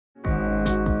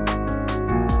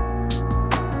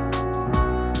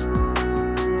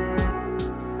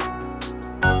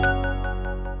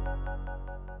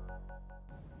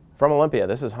From Olympia,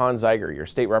 this is Hans-Zeiger, your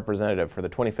state representative for the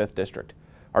 25th District.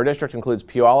 Our district includes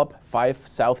Puyallup, Fife,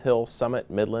 South Hill, Summit,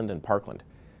 Midland, and Parkland.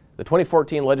 The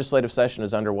 2014 legislative session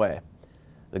is underway.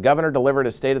 The governor delivered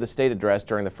his State of the State address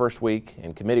during the first week,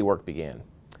 and committee work began.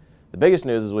 The biggest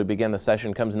news as we begin the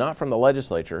session comes not from the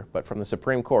legislature, but from the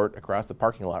Supreme Court across the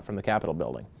parking lot from the Capitol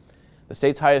building. The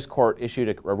state's highest court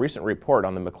issued a recent report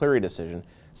on the McCleary decision,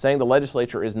 saying the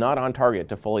legislature is not on target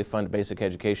to fully fund basic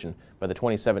education by the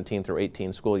 2017 through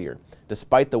 18 school year,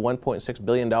 despite the $1.6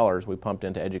 billion we pumped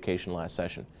into education last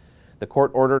session. The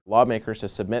court ordered lawmakers to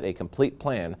submit a complete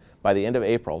plan by the end of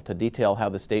April to detail how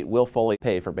the state will fully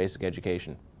pay for basic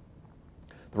education.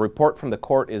 The report from the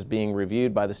court is being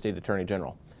reviewed by the state attorney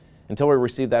general. Until we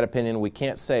receive that opinion, we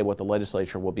can't say what the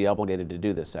legislature will be obligated to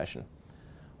do this session.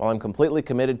 While I'm completely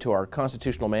committed to our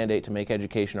constitutional mandate to make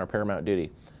education our paramount duty,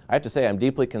 I have to say I'm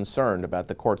deeply concerned about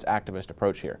the court's activist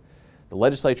approach here. The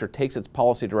legislature takes its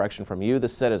policy direction from you, the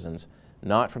citizens,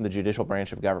 not from the judicial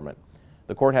branch of government.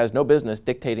 The court has no business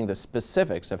dictating the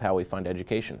specifics of how we fund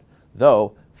education,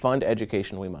 though fund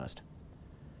education we must.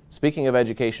 Speaking of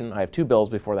education, I have two bills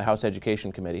before the House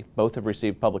Education Committee. Both have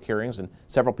received public hearings, and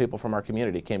several people from our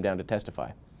community came down to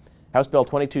testify. House Bill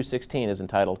 2216 is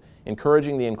entitled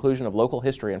Encouraging the Inclusion of Local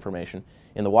History Information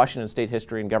in the Washington State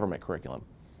History and Government Curriculum.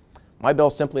 My bill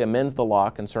simply amends the law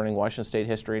concerning Washington State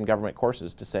history and government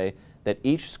courses to say that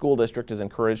each school district is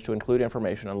encouraged to include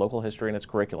information on local history in its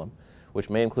curriculum, which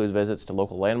may include visits to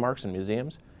local landmarks and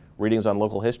museums, readings on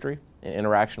local history, and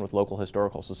interaction with local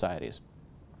historical societies.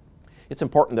 It's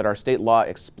important that our state law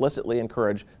explicitly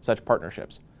encourage such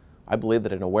partnerships. I believe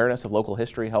that an awareness of local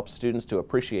history helps students to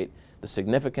appreciate the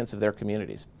significance of their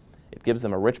communities. It gives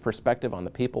them a rich perspective on the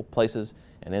people, places,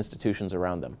 and institutions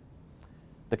around them.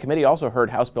 The committee also heard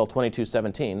House Bill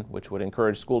 2217, which would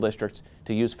encourage school districts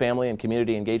to use family and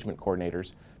community engagement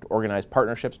coordinators to organize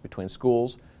partnerships between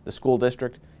schools, the school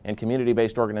district, and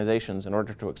community-based organizations in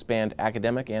order to expand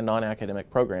academic and non-academic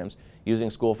programs using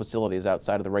school facilities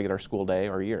outside of the regular school day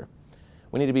or year.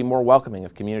 We need to be more welcoming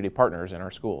of community partners in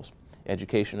our schools.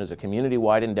 Education is a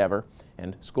community-wide endeavor,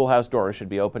 and schoolhouse doors should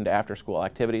be open to after-school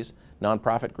activities,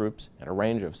 nonprofit groups, and a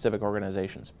range of civic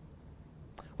organizations.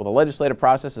 Well, the legislative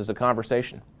process is a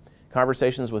conversation.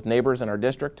 Conversations with neighbors in our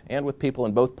district and with people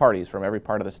in both parties from every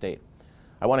part of the state.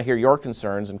 I want to hear your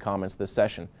concerns and comments this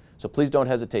session, so please don't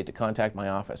hesitate to contact my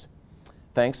office.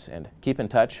 Thanks, and keep in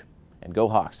touch, and go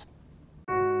Hawks.